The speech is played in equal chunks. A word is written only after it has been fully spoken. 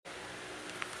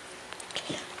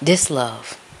This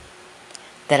love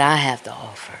that I have to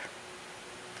offer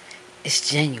is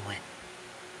genuine.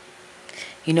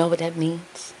 You know what that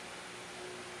means?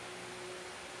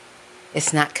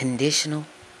 It's not conditional,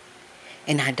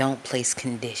 and I don't place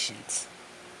conditions.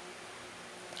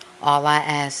 All I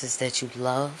ask is that you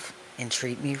love and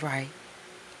treat me right,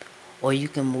 or you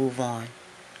can move on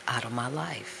out of my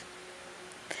life.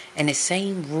 And the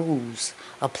same rules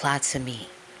apply to me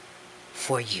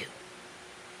for you.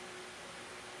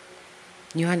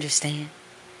 You understand?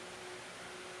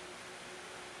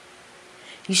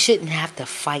 You shouldn't have to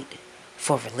fight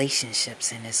for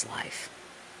relationships in this life.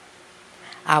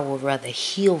 I would rather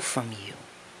heal from you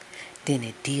than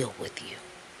to deal with you.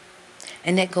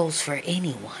 And that goes for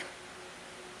anyone.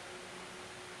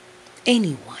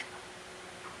 Anyone.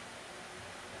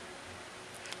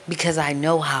 Because I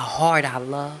know how hard I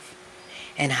love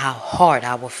and how hard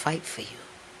I will fight for you.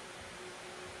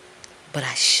 But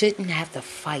I shouldn't have to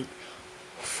fight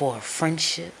for a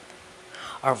friendship,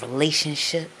 a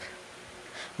relationship,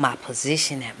 my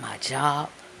position at my job.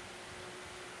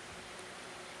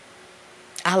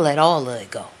 I let all of it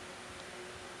go.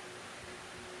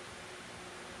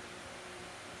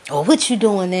 Well, what you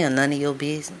doing there? None of your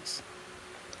business.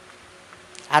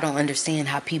 I don't understand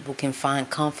how people can find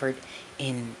comfort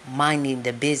in minding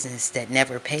the business that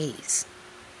never pays.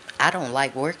 I don't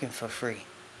like working for free.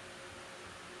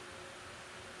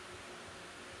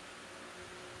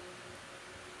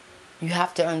 You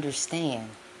have to understand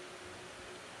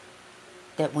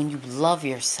that when you love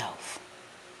yourself,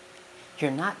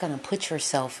 you're not going to put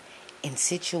yourself in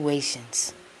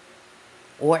situations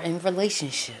or in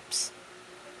relationships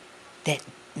that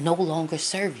no longer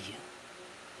serve you.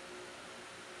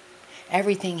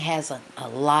 Everything has an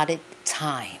allotted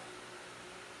time.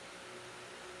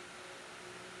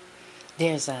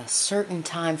 There's a certain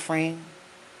time frame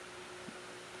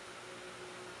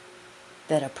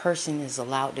that a person is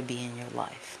allowed to be in your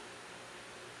life.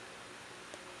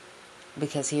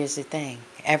 Because here's the thing,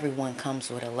 everyone comes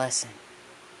with a lesson.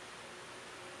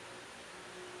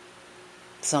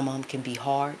 Some of them can be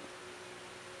hard.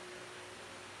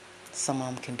 Some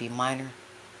of them can be minor.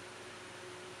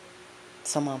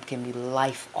 Some of them can be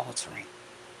life-altering.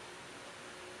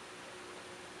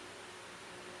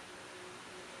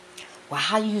 Well,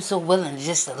 how are you so willing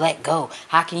just to let go?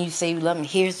 How can you say you love me?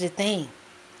 Here's the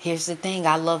thing.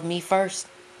 I love me first.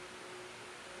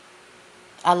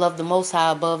 I love the Most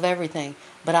High above everything.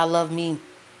 But I love me.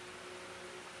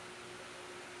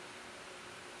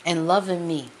 And loving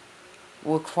me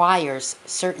requires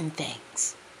certain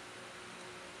things.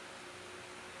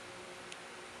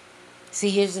 See,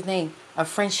 here's the thing. A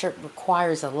friendship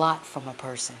requires a lot from a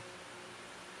person.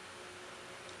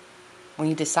 When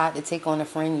you decide to take on a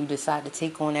friend, you decide to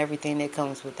take on everything that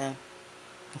comes with them,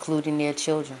 including their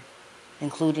children,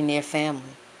 including their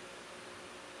family,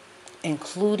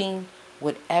 including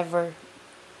whatever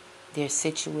their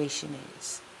situation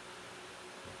is.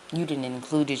 You didn't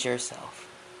include yourself.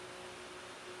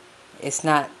 It's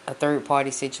not a third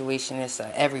party situation, it's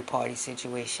a every party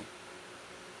situation.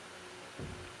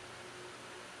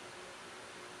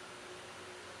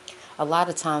 A lot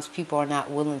of times people are not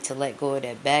willing to let go of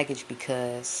that baggage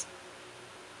because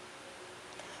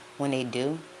when they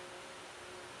do,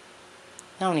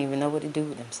 they don't even know what to do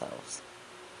with themselves.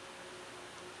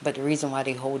 But the reason why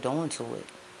they hold on to it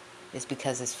is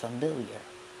because it's familiar.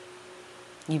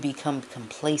 You become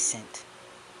complacent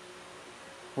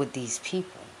with these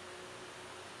people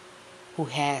who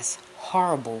has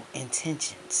horrible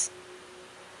intentions.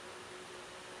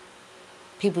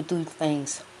 People do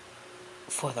things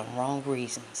for the wrong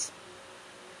reasons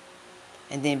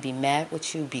and then be mad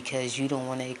with you because you don't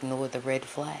want to ignore the red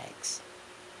flags.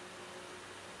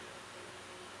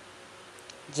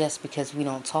 Just because we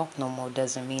don't talk no more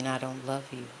doesn't mean I don't love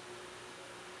you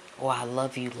or I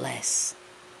love you less.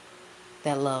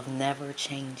 That love never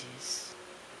changes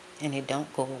and it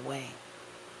don't go away.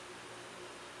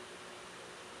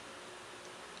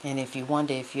 And if you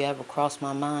wonder if you ever crossed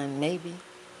my mind, maybe.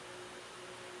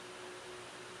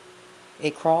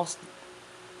 It crossed,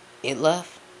 it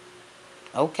left.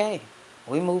 Okay,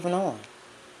 we're moving on.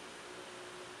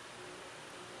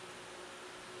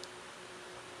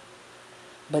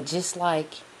 But just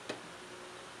like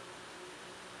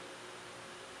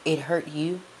it hurt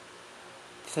you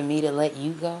for me to let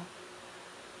you go,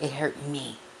 it hurt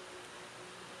me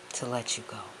to let you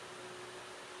go.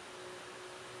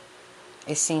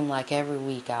 It seemed like every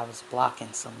week I was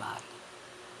blocking somebody,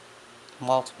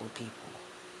 multiple people.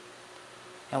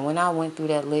 And when I went through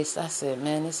that list, I said,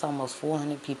 man, it's almost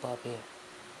 400 people up here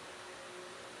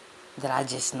that I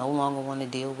just no longer want to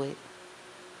deal with.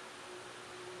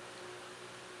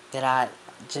 that I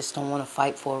just don't want to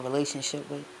fight for a relationship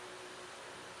with.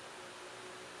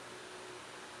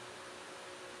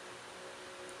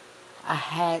 I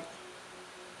had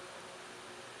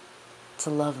to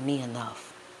love me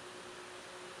enough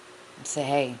and say,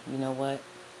 hey, you know what?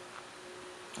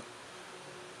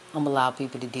 I'm going to allow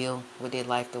people to deal with their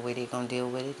life the way they're going to deal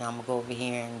with it. And I'm going to go over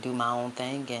here and do my own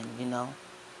thing. And,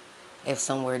 if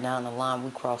somewhere down the line we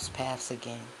cross paths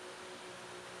again,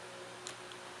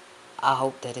 I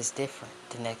hope that it's different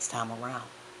the next time around.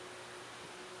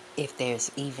 If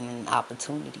there's even an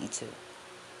opportunity to.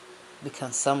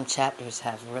 Because some chapters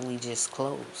have really just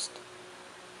closed.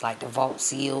 Like the vault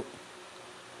sealed,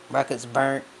 records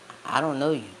burnt. I don't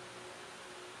know you.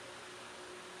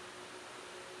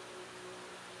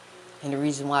 And the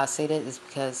reason why I say that is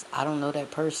because I don't know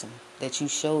that person that you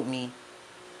showed me.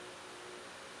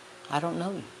 I don't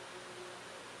know you.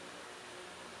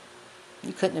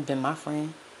 You couldn't have been my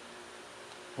friend.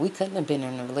 We couldn't have been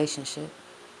in a relationship.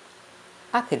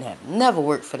 I couldn't have never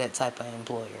worked for that type of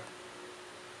employer.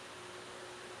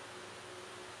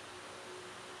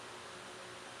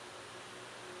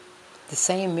 The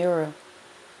same mirror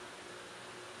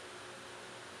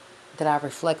that I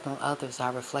reflect on others,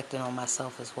 I reflected on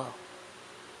myself as well.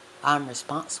 I'm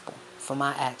responsible for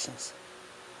my actions.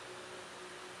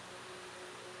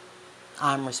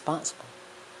 I'm responsible.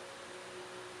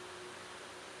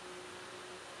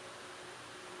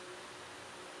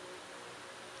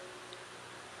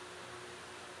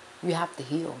 You have to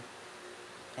heal.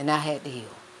 And I had to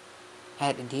heal. I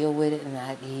had to deal with it and I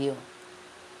had to heal.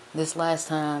 This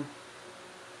last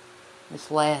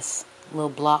little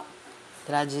block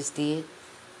that I just did,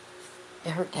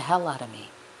 it hurt the hell out of me.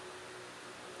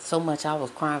 So much I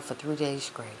was crying for 3 days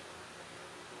straight.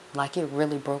 Like it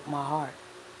really broke my heart.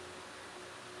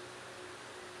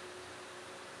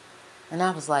 And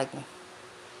I was like,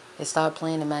 it started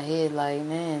playing in my head like,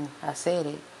 man, I said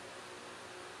it.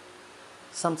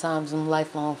 Sometimes them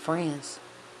lifelong friends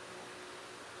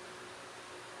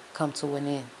come to an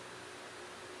end.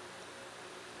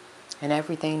 And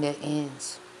everything that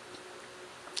ends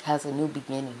has a new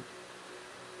beginning.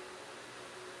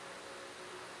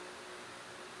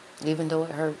 Even though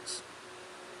it hurts,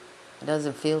 it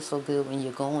doesn't feel so good when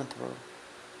you're going through.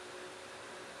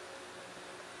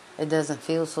 It doesn't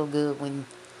feel so good when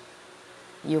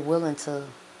you're willing to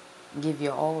give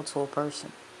your all to a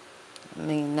person. I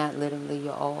mean, not literally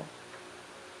your all,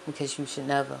 because you should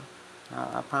never.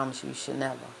 I promise you should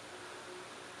never.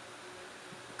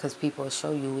 Because people will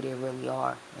show you who they really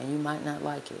are, and you might not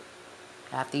like it.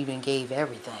 After you done gave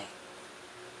everything,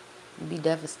 you'd be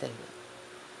devastated.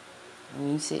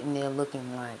 And you sitting there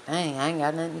looking like, dang, I ain't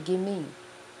got nothing to give me.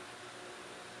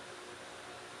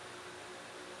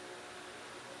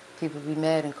 People be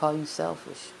mad and call you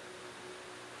selfish.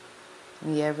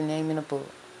 You every name in a book.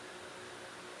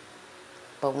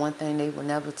 But one thing they will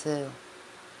never tell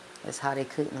is how they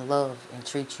couldn't love and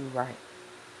treat you right.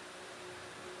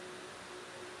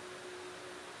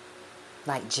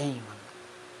 Like genuine.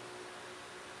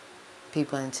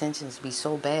 People's intentions be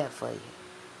so bad for you.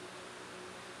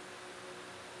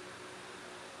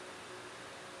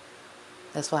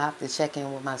 That's why I have to check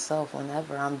in with myself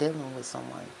whenever I'm dealing with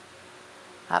someone.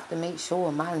 I have to make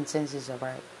sure my intentions are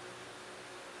right.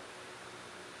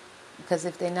 Because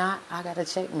if they're not, I gotta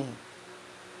check me.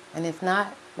 And if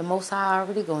not, the Most High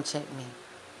already gonna check me.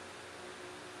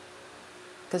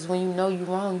 Because when you know you're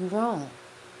wrong, you're wrong.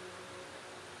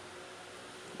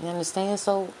 You understand?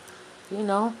 So,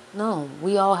 no,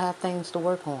 we all have things to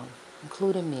work on,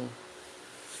 including me.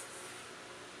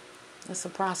 It's a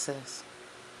process.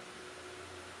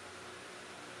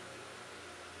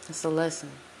 It's a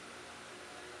lesson.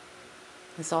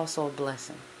 It's also a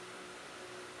blessing.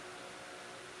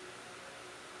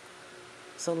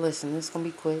 So listen, it's going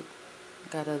to be quick.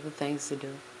 Got other things to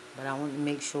do. But I want to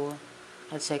make sure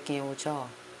I check in with y'all.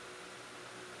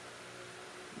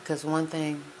 Because one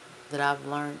thing that I've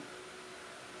learned,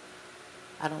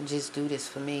 I don't just do this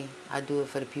for me. I do it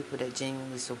for the people that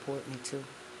genuinely support me too.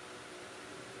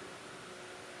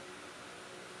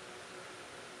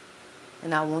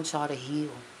 And I want y'all to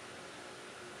heal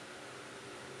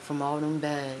from all them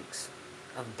bags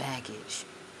of baggage.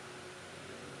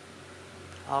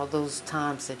 All those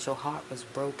times that your heart was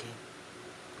broken.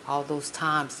 All those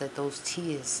times that those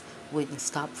tears wouldn't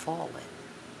stop falling.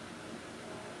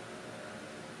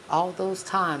 All those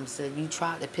times that you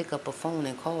tried to pick up a phone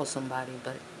and call somebody,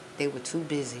 but they were too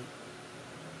busy.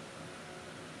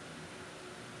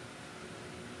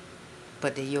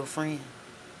 But they're your friend.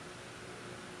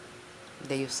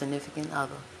 They're your significant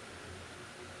other.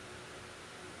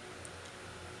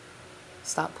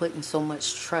 Stop putting so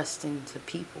much trust into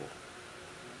people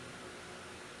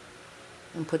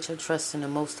and put your trust in the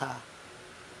Most High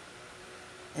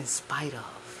in spite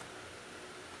of.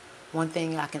 One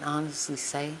thing I can honestly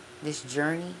say, this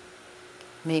journey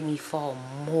made me fall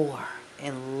more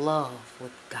in love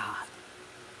with God.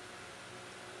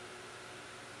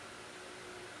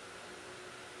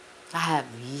 I have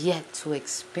yet to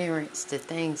experience the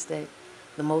things that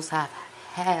the Most High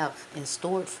have in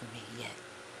store for me yet.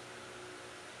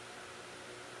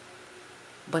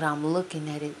 But I'm looking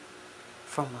at it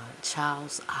from a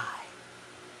child's eye,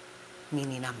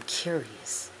 meaning I'm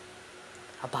curious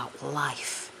about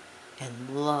life and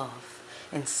love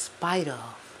in spite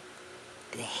of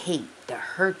the hate, the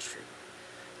hatred,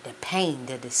 the pain,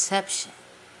 the deception,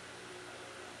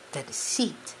 the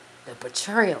deceit, the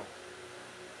betrayal,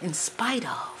 in spite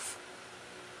of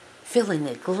feeling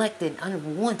neglected,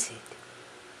 unwanted.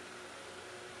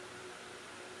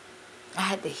 I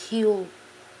had to heal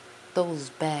those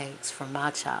bags from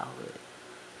my childhood,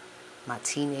 my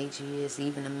teenage years,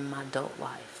 even in my adult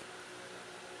life.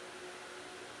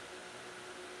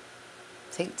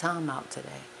 Take time out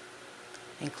today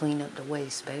and clean up the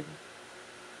waste, baby.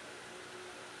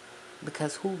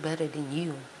 Because who better than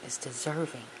you is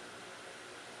deserving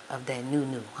of that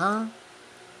new, huh?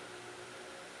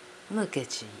 Look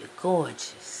at you, you're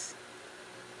gorgeous.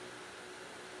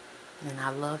 And I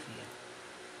love you.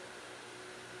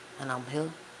 And I'm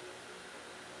here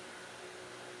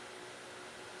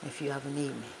if you ever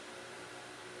need me.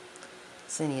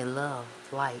 Send you love,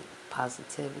 light,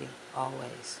 positivity,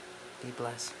 always. Be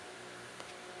blessed.